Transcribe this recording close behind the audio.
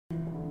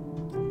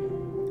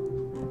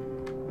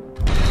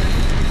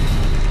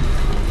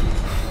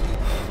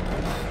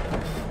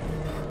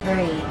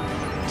3, 2,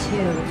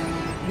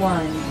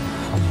 1.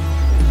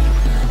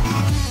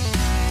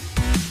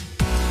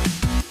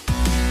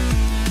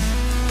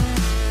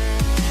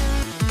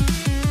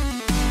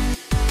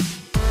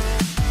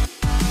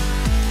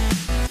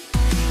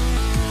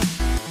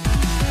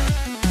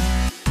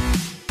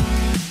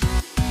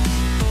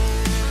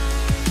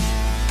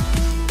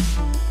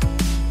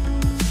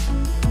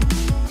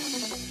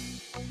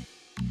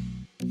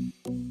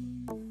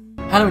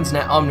 Hello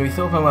Internet, I'm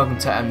Thorpe and welcome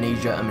to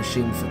Amnesia, a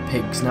machine for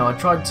pigs. Now I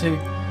tried to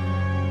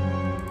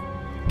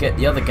get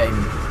the other game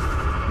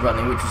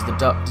running, which was the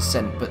Dark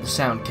Descent, but the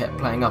sound kept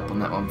playing up on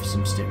that one for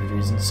some stupid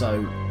reason,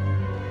 so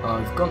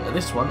I've gone to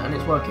this one and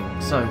it's working.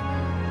 So,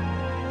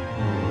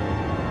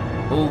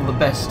 all the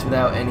best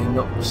without any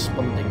not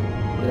responding,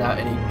 without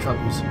any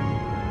troubles.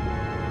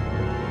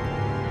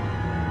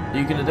 Are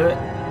you going to do it?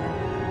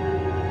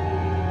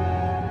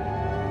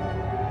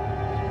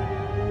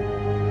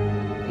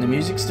 The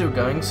music's still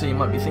going, so you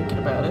might be thinking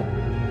about it.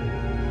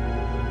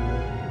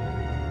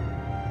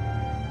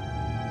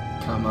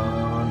 Come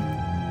on.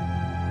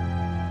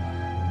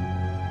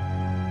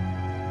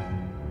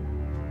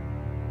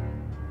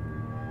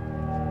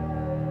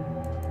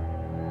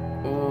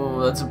 Oh,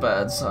 that's a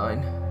bad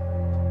sign.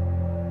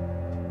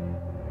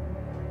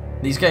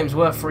 These games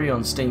were free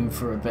on Steam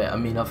for a bit. I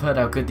mean, I've heard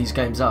how good these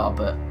games are,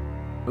 but...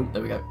 Oh,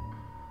 there we go.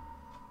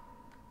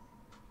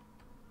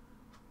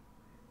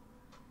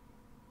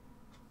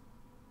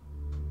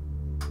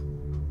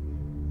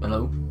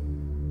 Hello?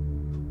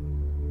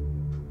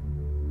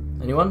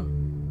 Anyone?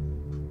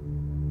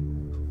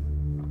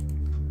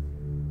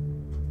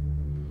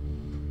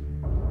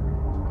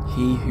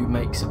 He who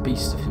makes a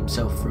beast of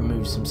himself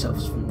removes himself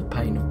from the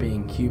pain of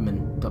being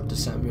human. Dr.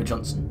 Samuel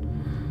Johnson.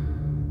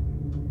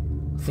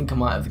 I think I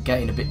might have the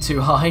gain a bit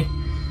too high.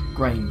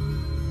 Grain.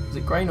 Is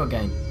it grain or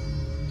gain?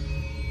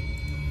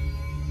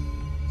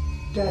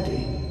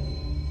 Daddy.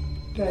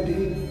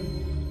 Daddy.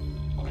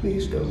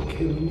 Please don't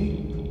kill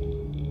me.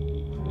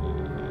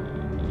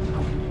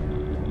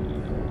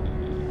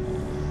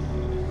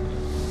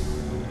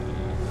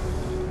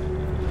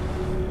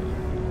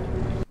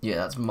 Yeah,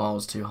 that's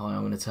miles too high.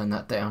 I'm going to turn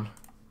that down.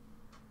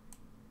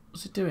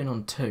 What's it doing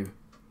on 2?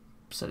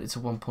 Set it to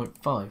 1.5.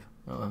 Oh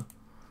well.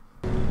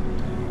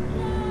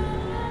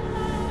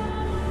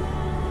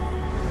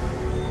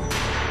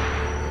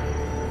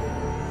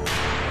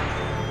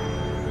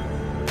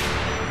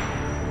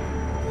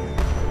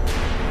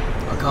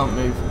 I can't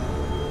move.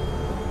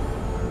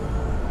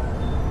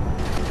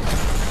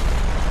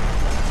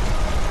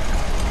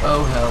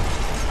 Oh hell.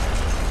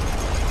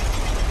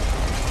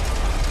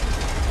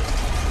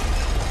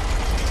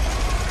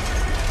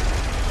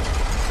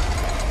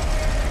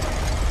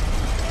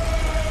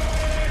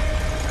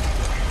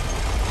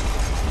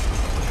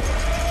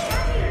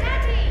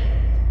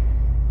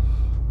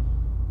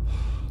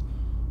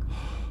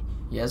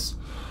 Yes.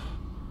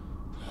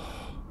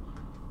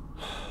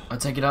 I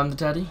take it I'm the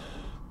daddy?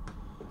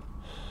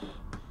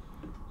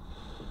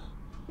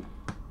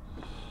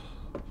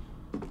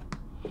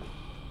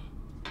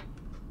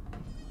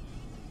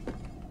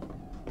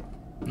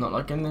 Not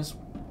liking this.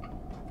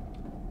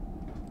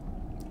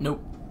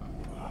 Nope.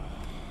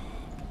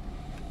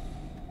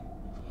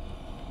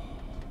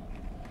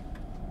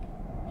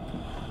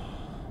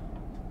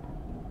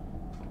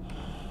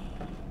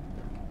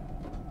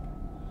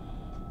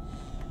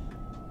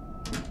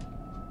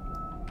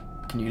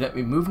 Can you let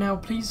me move now,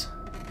 please?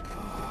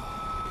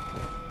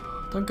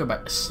 Don't go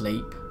back to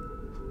sleep.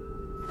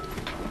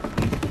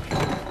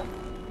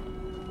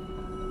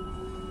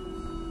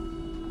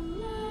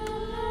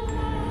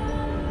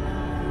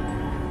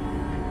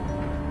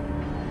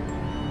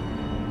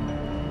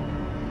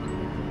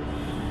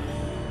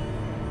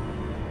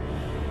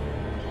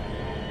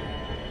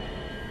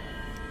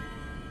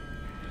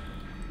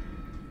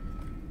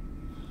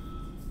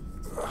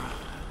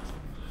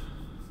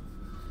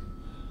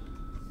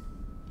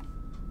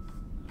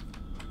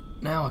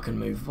 Now I can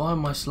move. Why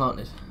am I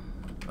slanted?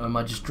 Or am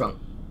I just drunk?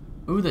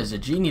 Ooh, there's a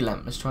genie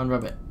lamp. Let's try and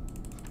rub it.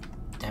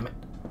 Damn it.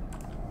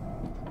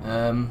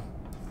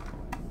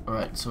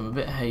 Alright, so I'm a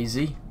bit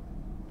hazy.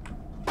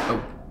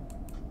 Oh.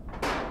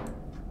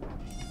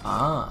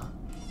 Ah.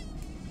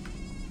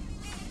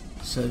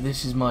 So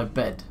this is my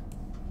bed.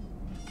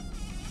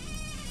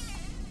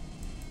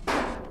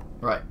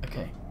 Right,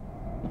 okay.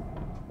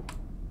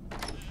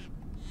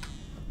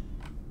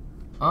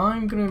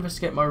 I'm gonna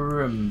investigate my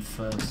room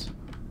first.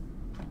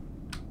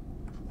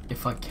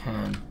 If I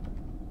can.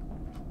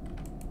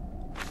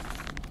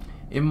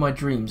 In my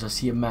dreams I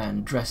see a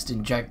man dressed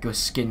in jaguar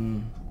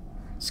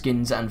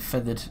skins and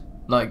feathered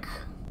like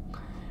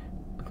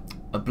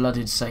a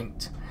blooded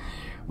saint.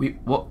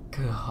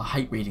 I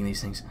hate reading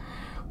these things.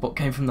 What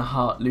came from the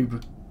heart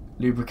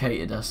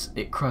lubricated us.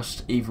 It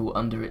crushed evil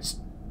under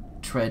its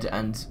tread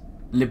and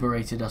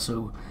liberated us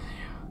all.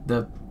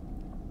 The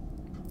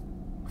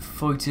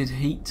foetid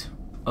heat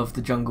of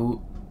the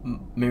jungle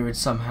mirrored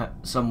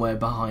somewhere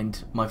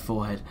behind my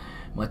forehead.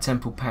 My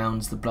temple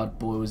pounds, the blood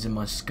boils in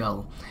my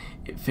skull.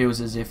 It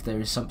feels as if there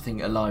is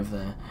something alive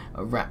there.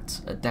 A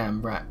rat, a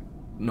damn rat,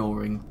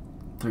 gnawing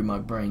through my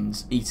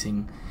brains,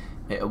 eating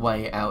it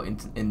away out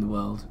into the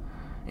world.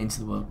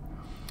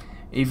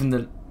 Even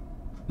the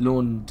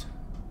laudanum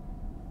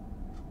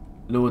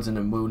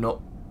will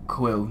not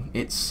quell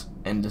its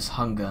endless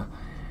hunger.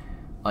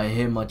 I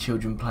hear my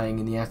children playing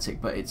in the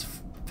attic, but it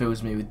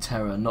fills me with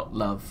terror, not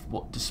love.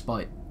 What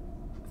despite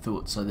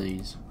thoughts are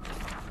these?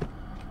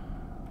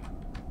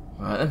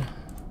 Right then.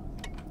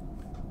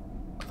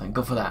 Thank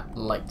God for that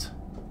light.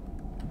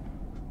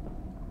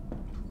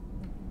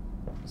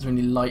 Is there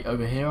any light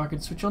over here I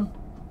could switch on?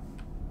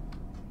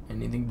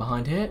 Anything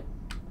behind here?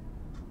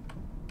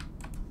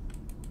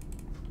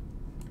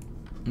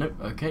 Nope,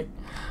 okay.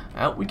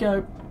 Out we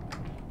go.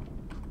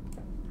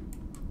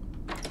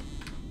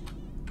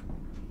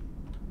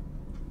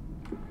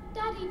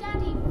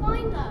 Daddy,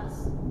 find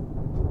us!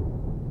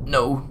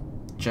 No.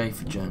 J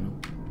for journal.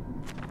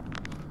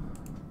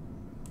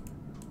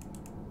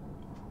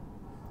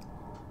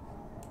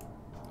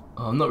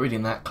 Oh, I'm not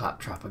reading that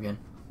claptrap again.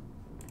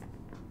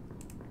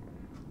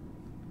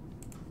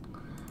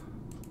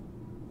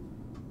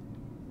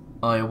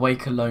 I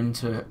awake alone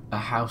to a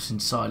house in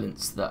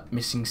silence. That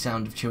missing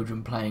sound of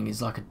children playing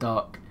is like a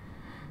dark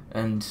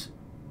and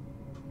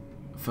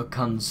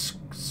fecund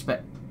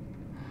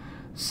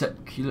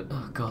secular.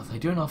 Oh God, they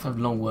do enough have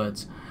long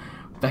words,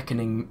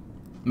 beckoning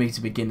me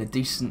to begin a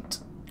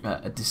descent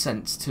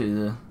to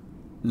the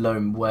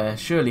loam, where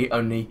surely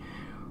only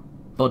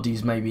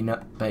bodies may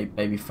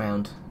be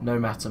found. No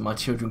matter, my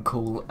children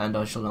call, and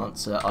I shall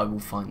answer. I will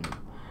find them.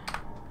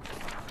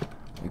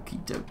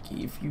 Okie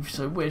dokie, if you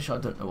so wish. I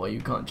don't know why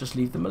you can't just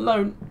leave them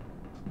alone.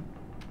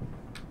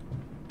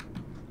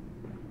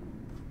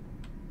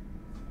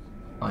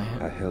 I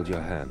held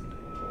your hand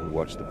and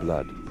watched the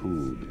blood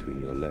pool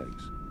between your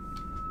legs.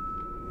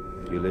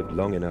 You lived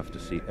long enough to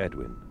see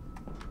Edwin,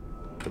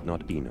 but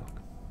not Enoch.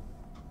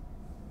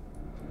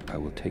 I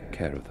will take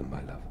care of them,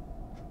 my love.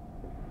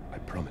 I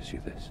promise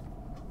you this.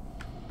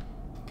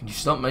 Can you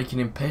stop making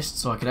him pissed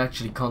so I can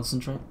actually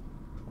concentrate?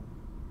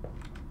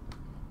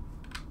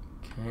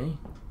 Okay.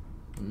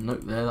 A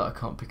note there that I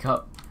can't pick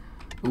up.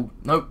 Oh,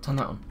 nope, turn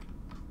that on.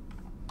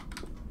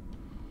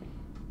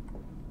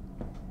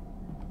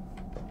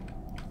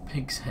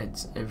 Pigs'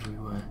 heads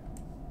everywhere.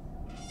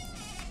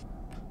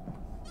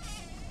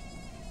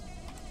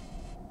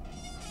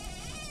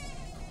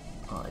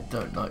 I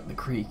don't like the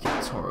creek,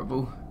 it's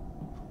horrible.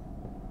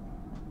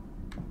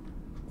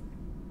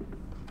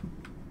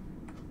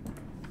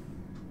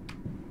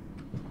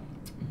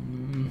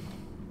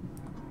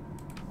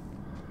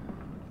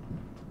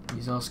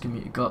 He's asking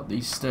me to go up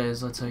these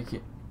stairs, I take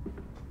it.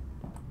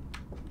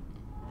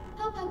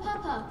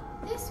 Papa,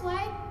 this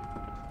way.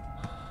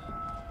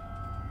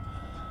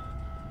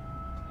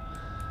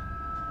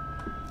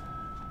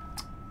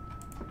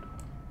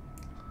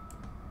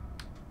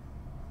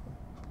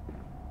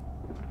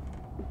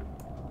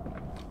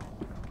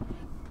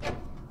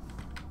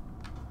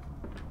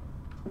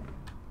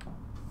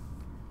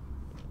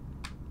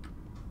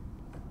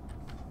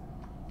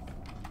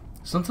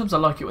 Sometimes I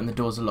like it when the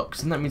doors are locked,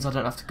 because then that means I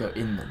don't have to go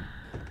in them.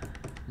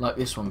 Like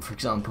this one, for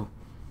example.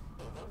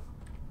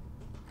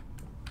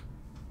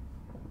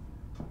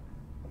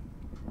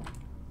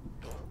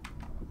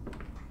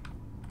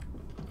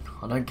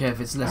 I don't care if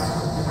it's less...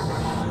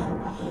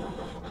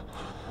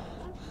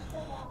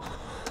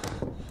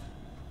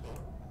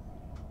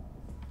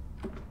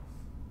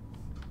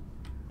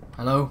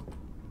 Hello?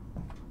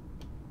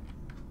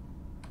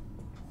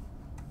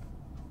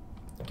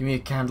 Give me a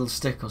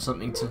candlestick or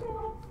something to...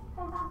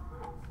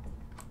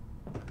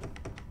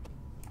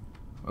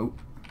 Oh.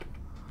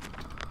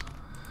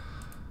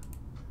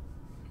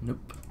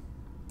 Nope.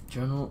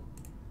 Journal.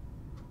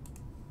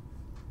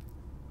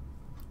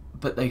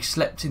 But they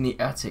slept in the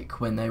attic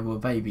when they were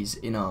babies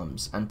in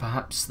arms, and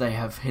perhaps they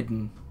have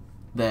hidden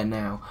there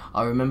now.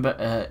 I remember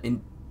I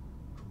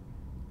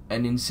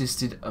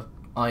insisted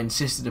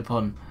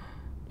upon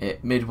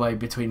it midway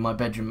between my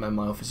bedroom and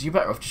my office. You're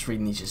better off just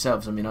reading these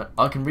yourselves. I mean,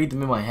 I can read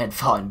them in my head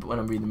fine, but when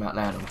I'm reading them out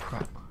loud, I'm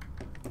crap.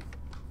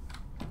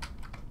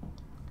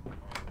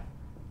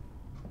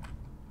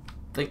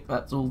 I think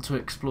that's all to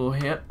explore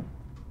here.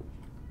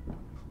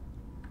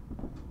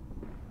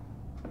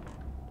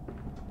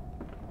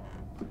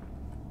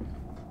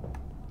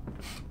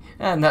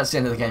 And that's the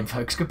end of the game,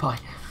 folks. Goodbye.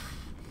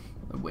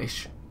 I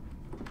wish.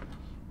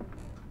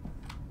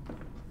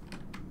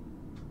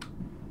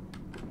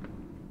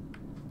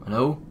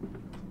 Hello?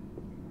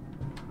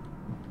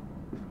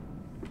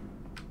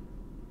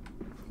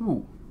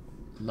 Ooh,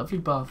 lovely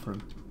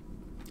bathroom.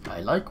 I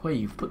like where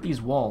you've put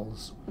these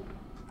walls.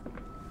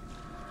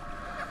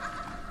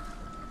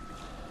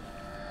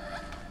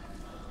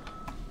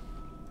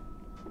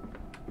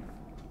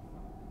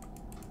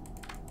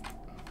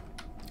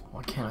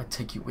 Why can't I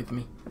take you with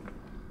me?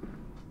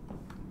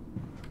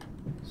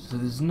 So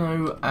there's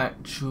no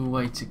actual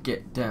way to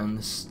get down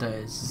the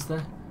stairs, is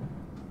there?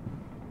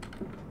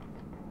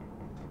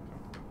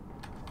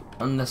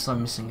 Unless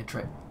I'm missing a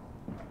trick.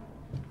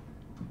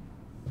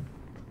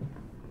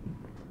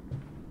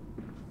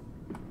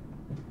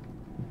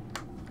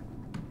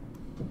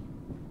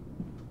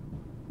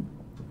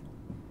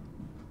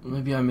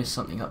 Maybe I missed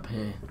something up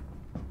here.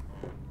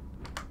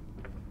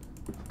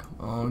 Come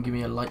on, give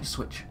me a light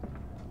switch.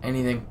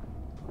 Anything.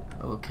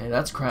 Okay,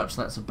 that's crouch.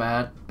 That's a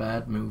bad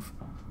move.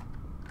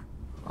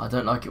 I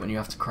don't like it when you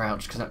have to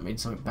crouch because that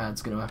means something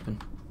bad's going to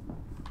happen.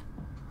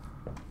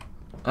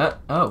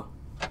 Oh.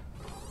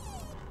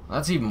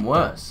 That's even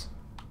worse.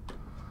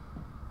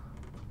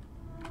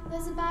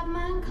 There's a bad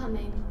man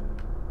coming.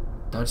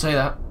 Don't say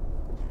that.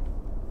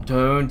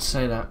 Don't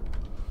say that.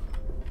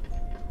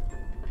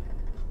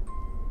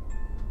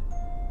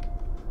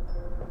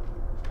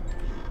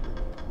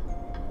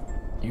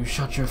 You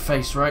shut your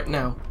face right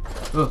now.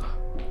 Ugh.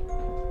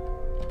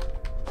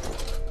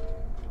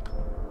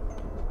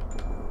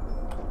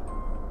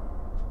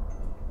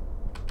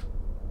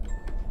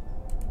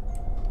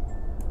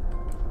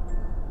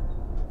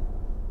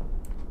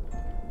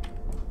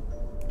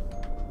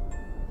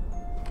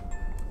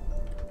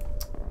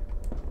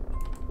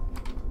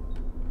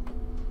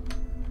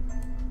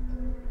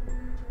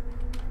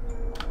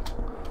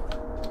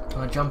 Can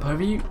I jump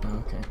over you?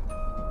 Oh, okay.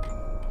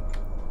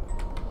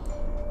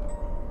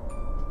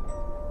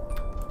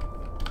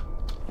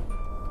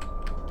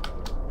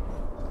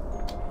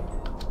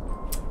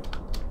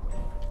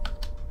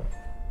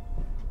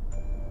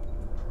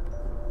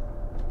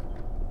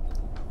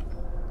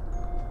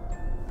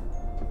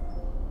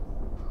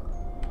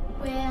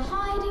 We're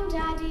hiding,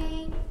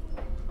 Daddy.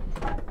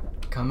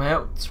 Come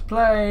out to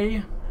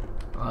play.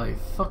 I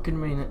fucking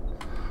mean it.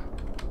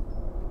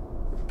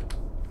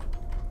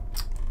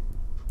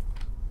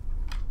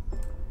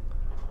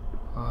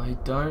 I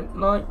don't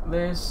like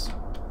this.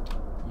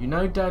 You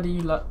know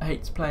Daddy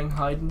hates playing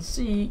hide and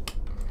seek.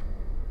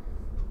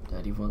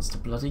 Daddy wants to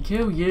bloody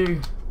kill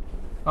you.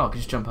 Oh, I can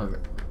just jump over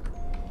it.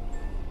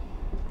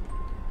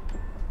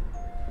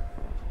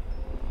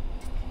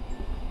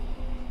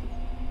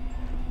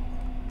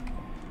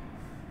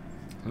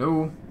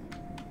 Hello?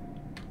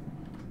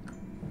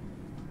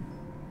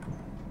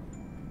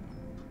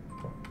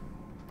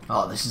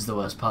 Oh, this is the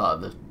worst part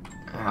of the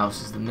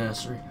house, is the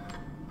nursery.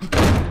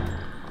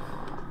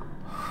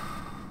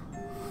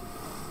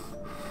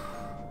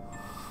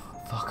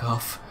 Fuck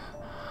off.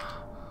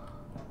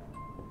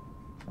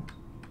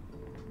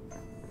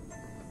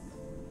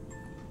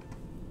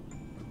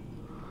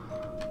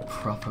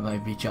 Proper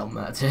made me jump,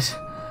 that did.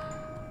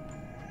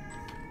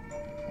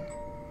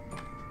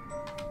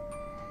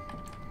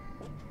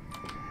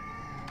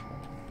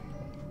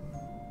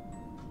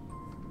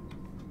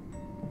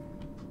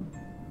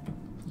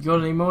 You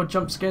got any more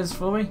jump scares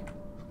for me?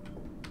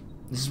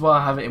 This is why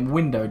I have it in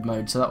windowed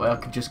mode, so that way I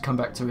can just come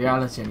back to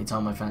reality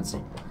anytime I fancy.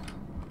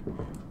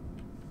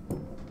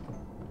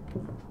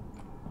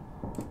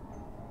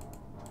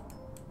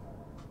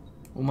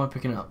 What am I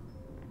picking up?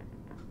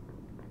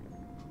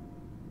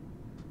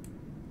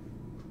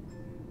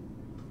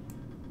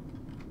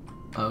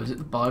 Oh, is it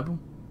the Bible?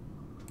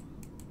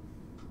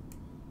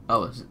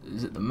 Oh,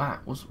 is it the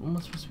map? What am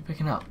I supposed to be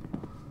picking up?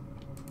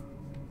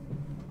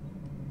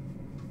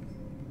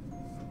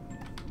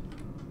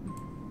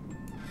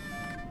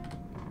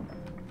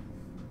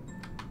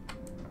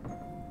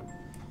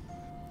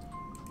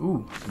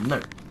 Ooh,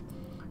 no.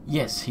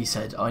 Yes, he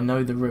said, I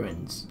know the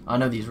ruins. I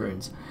know these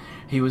ruins.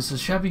 He was a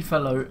shabby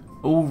fellow,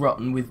 all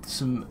rotten with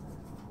some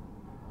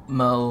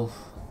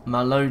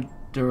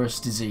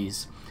malodorous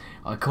disease.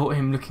 I caught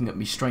him looking at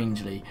me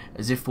strangely,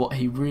 as if what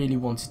he really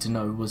wanted to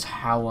know was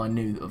how I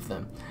knew of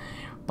them.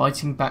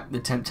 Biting back the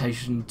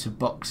temptation to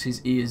box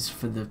his ears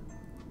for the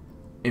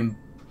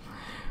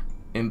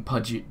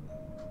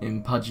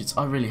impudgence.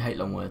 I really hate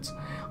long words.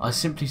 I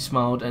simply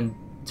smiled and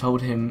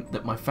told him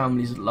that my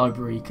family's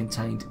library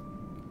contained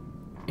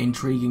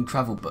intriguing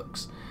travel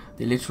books.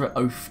 The illiterate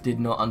oaf did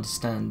not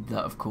understand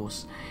that, of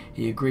course.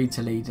 He agreed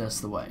to lead us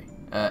the way.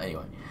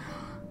 Anyway,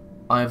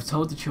 I have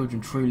told the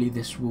children truly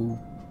this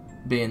will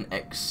be an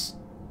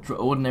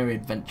extraordinary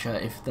adventure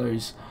if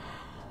those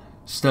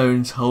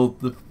stones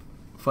hold the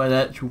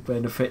financial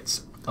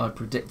benefits. I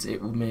predict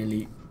it will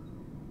merely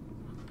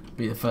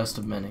be the first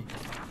of many.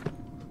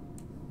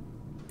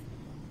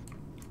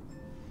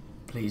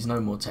 Please, no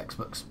more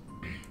textbooks.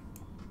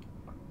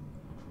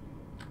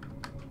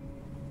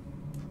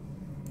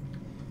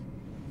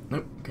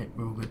 Nope, okay,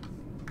 we're all good.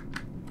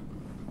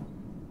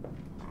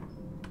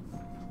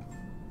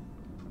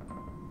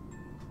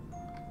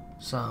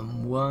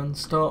 Someone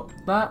stop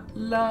that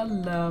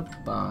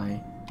lullaby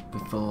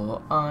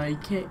before I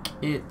kick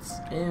it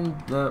in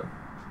the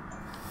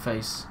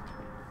face.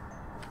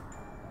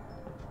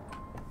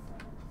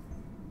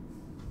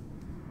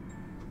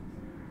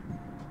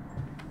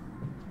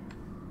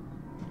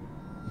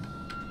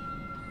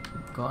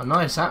 Got a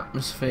nice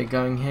atmosphere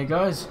going here,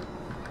 guys.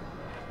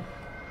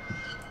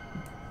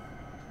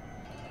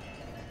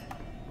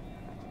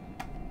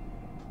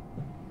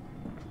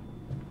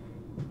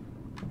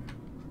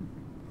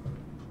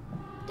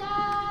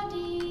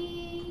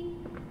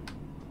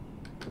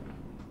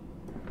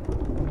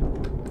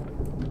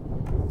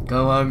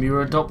 Go home, you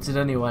were adopted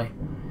anyway.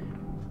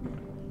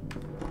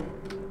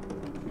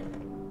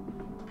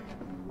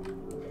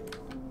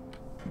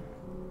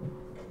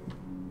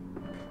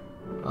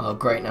 Oh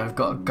great, now we've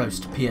got a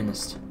ghost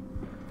pianist.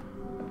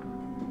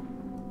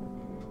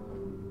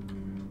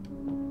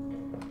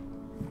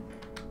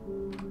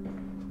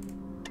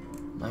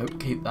 No,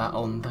 keep that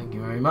on, thank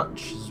you very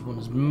much. Just want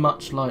as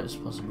much light as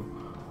possible.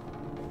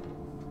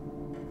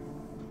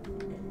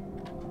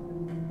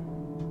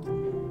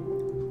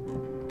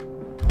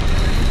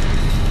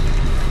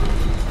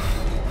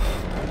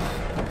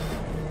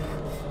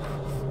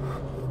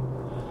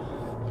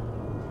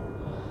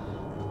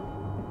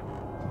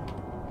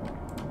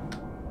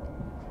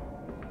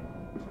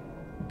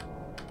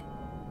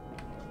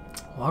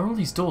 Why are all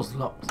these doors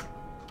locked?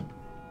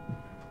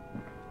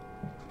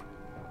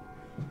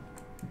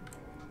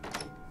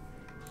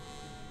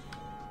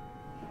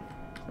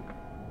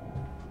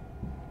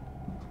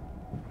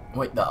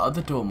 Wait, the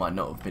other door might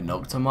not have been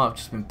locked. I might have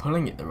just been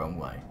pulling it the wrong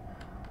way.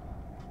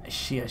 I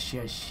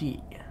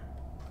see.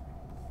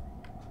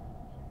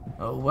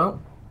 Oh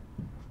well.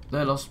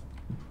 They're lost.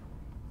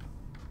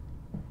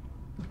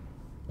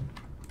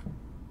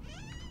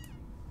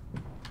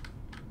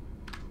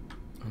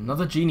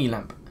 Another genie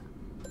lamp.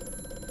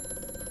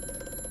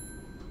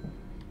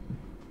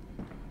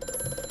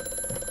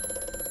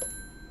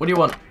 What do you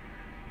want?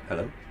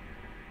 Hello?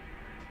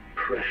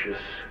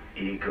 Precious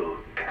eagle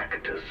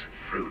cactus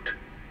fruit.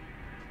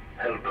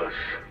 Help us.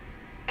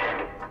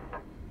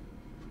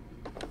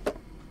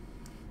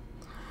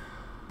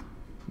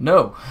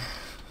 No.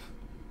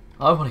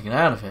 I want to get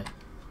out of here.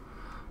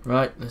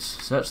 Right, let's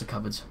search the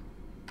cupboards.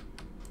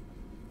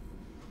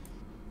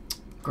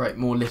 Great,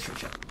 more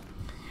literature.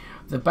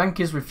 The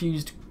bank is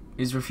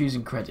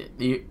refusing credit.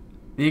 The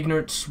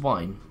ignorant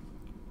swine.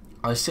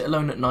 I sit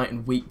alone at night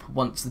and weep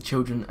once the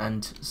children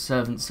and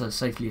servants are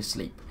safely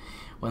asleep.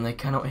 When they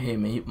cannot hear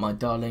me, my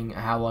darling,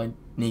 how I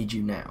need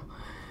you now.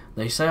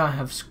 They say I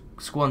have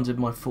squandered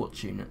my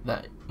fortune,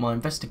 that my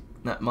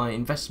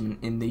investment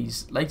in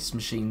these latest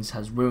machines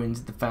has ruined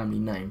the family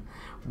name.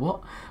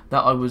 What?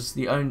 That I was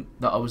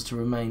to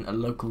remain a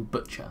local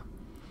butcher.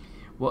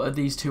 What are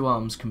these two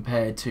arms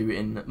compared to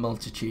in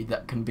multitude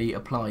that can be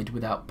applied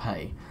without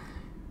pay,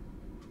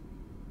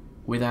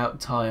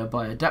 without tire,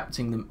 by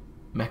adapting the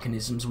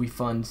mechanisms we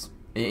find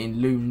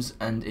in looms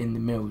and in the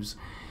mills?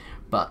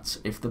 But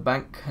if the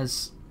bank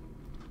has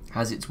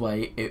its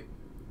way,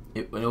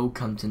 it will all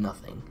come to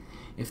nothing.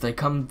 If they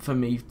come for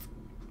me,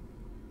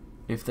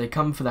 if they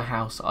come for the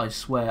house, I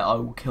swear I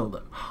will kill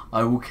them.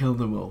 I will kill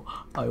them all.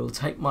 I will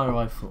take my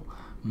rifle.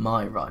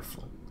 My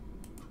rifle.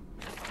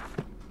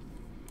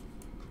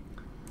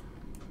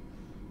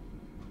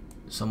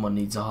 Someone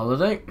needs a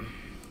holiday.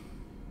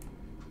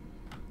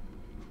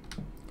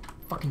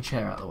 Fucking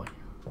chair out of the way.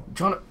 I'm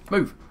trying to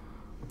move.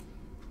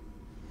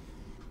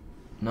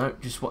 No,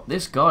 just what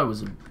this guy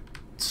was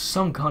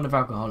some kind of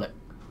alcoholic.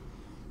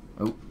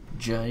 Oh,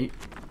 J.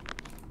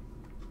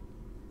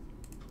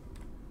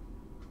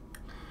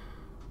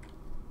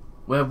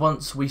 Where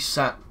once we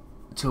sat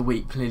to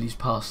weep Lily's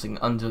passing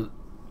under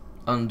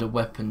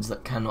weapons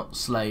that cannot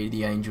slay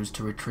the angels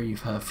to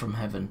retrieve her from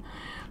heaven.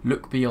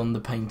 Look beyond the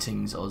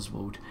paintings,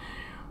 Oswald.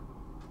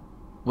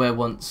 Where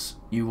once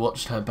you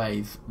watched her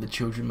bathe, the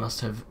children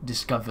must have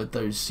discovered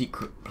those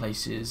secret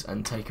places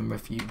and taken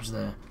refuge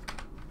there.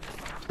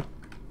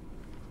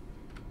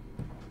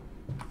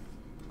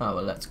 Oh,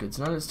 well, that's good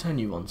to know. Let's turn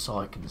you on so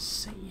I can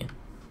see.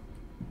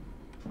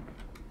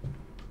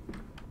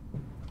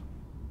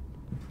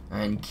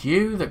 And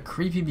cue the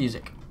creepy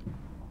music.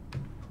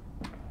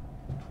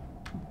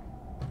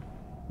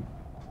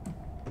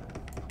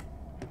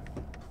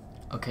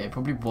 Okay, it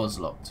probably was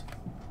locked.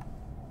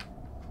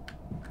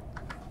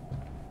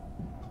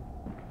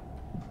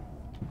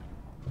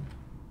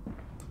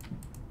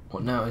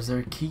 What now? Is there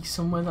a key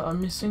somewhere that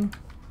I'm missing?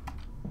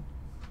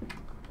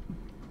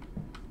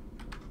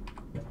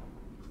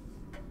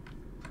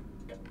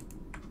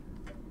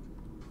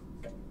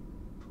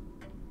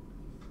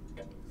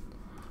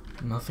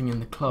 Nothing in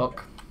the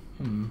clock.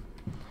 We've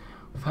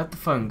had the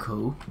phone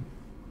call.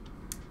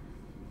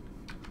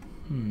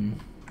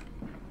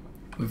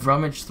 We've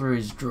rummaged through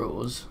his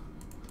drawers.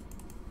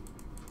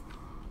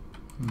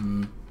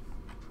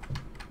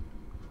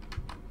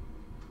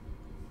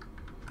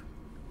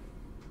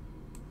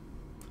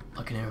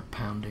 I can hear a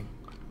pounding.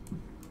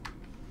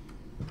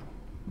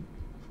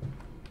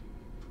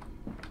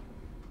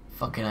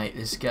 Fucking hate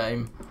this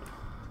game.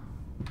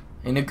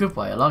 In a good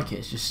way, I like it,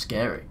 it's just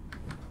scary.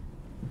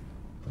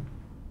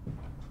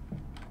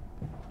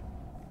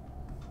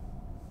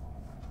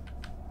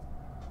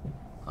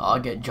 I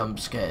get jump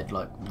scared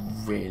like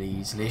really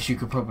easily, as you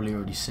could probably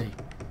already see.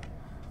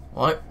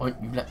 Why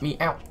won't you let me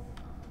out?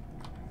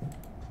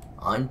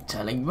 I'm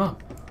telling Mum.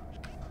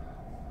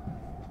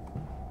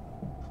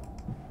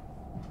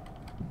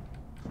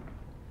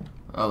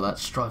 Oh,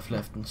 that's strife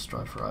left and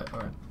strife right.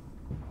 Alright.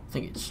 I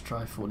think it's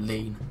strife or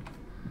lean.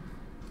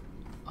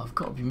 I've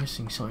got to be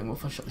missing something. What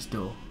if I shut this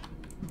door?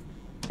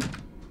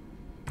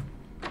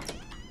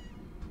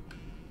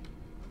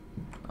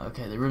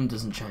 Okay, the room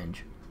doesn't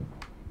change.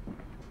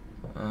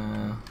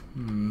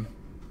 Am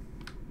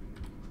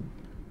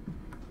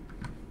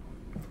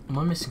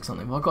I missing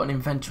something? Have I got an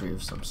inventory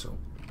of some sort?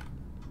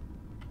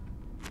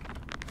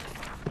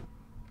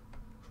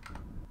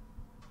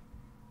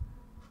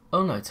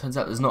 it turns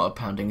out there's not a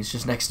pounding, it's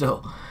just next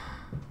door.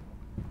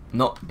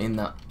 Not in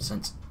that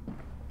sense.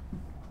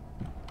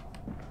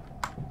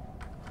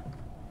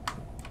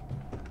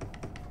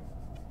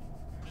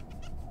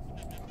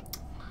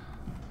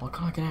 Why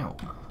can't I get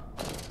out?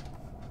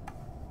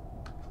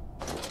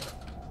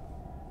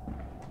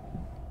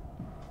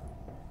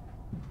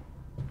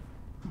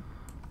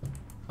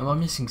 Am I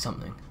missing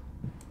something?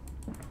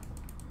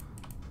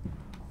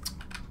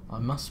 I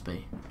must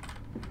be.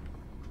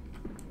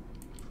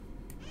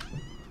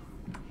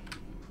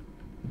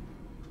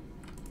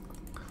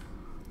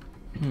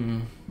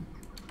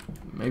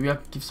 Maybe I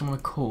could give someone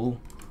a call.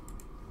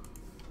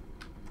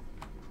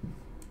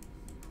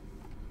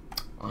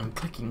 I'm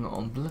clicking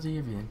on bloody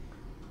everything.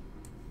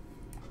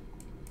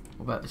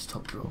 What about this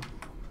top drawer?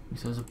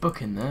 So there's a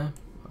book in there.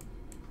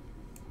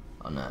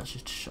 Oh no, it's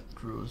just to shut the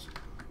drawers.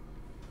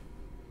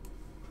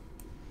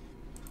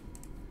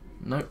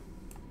 Nope.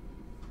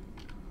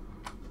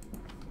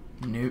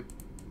 Nope.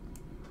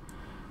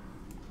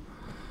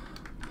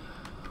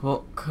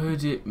 What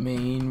could it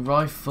mean?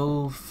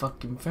 Rifle,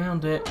 fucking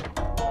found it.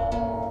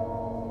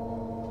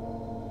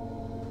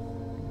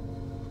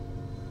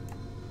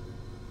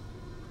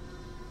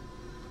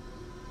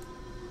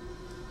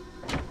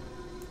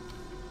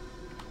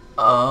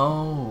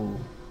 Oh.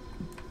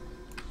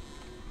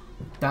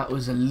 That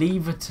was a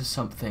lever to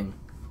something.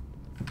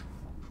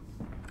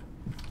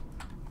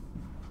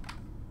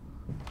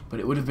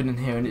 But it would have been in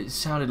here, and it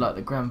sounded like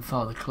the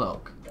grandfather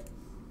clock.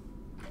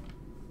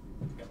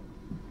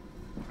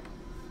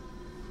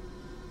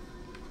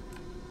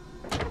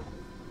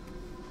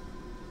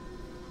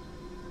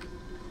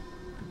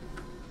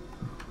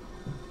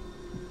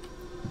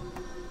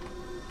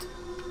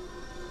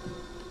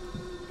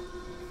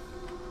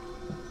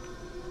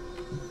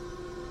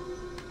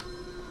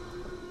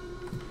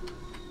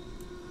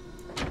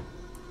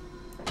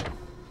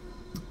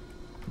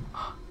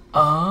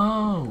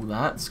 Oh,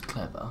 that's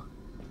clever.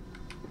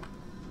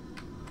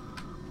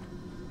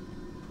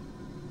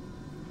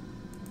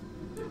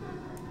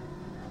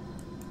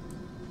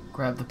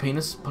 Grab the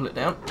penis, pull it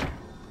down.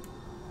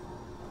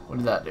 What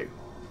did that do?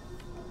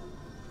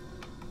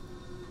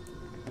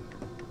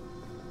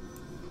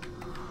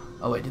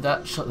 Oh wait, did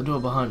that shut the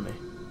door behind me?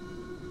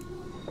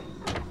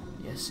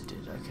 Yes it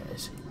did, okay, I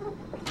see.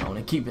 I want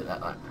to keep it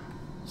that way,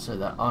 so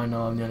that I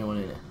know I'm the only one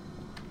in it.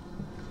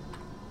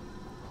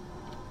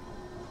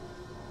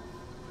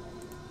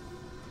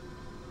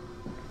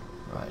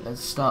 Right,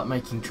 let's start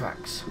making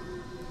tracks.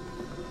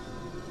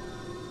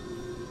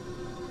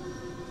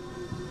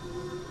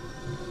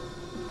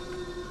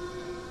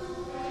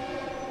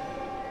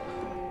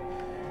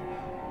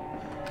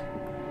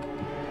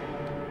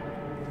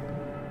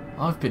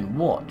 I've been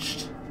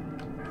watched.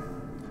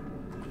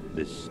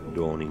 This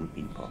dawning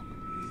epoch,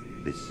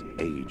 this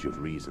age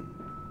of reason,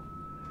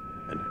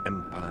 an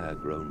empire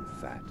grown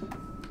fat,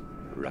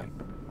 ripe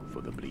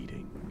for the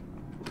bleeding.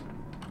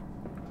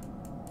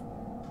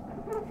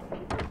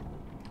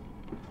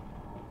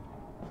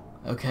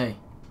 Okay.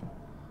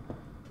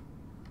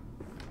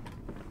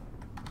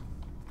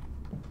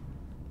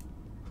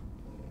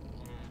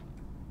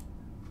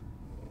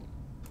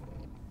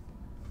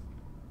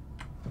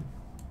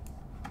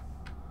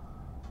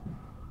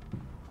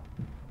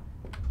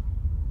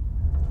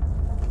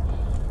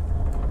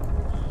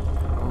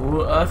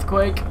 Ooh,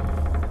 earthquake.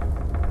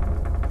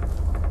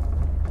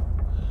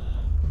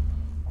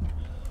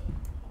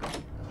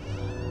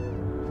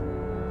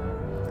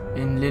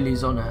 In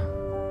Lily's honour,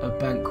 a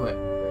banquet.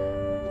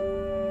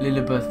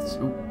 Lilibeth's.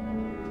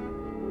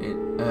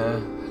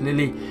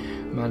 Lily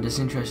Mandus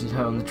interested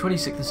her on the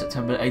 26th of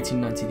September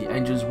 1890. The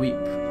angels weep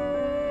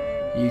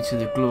you to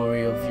the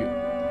glory of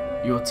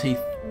your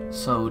teeth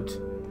sold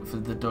for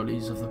the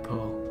dollies of the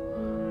poor.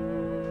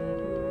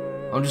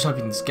 I'm just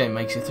hoping this game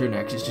makes it through now,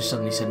 because it's just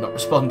suddenly said not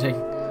responding.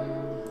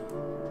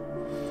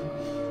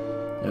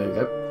 There we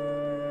go.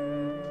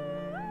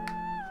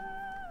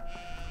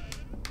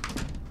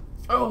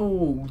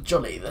 Oh,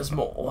 jolly, there's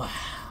more.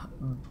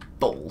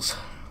 Balls.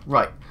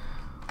 Right.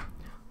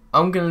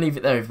 I'm going to leave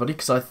it there, everybody,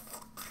 because I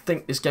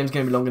think this game's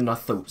going to be longer than I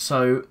thought.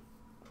 So,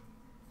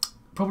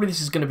 probably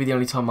this is going to be the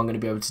only time I'm going to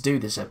be able to do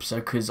this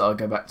episode, because I'll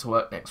go back to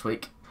work next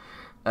week.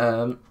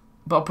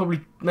 But I'll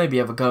probably maybe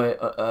have a go at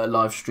a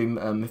live stream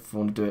if I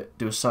want to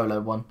do a solo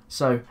one.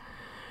 So,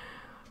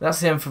 that's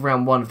the end for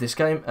round 1 of this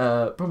game.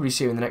 Probably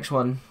see you in the next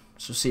one.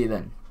 So, see you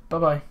then.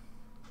 Bye-bye.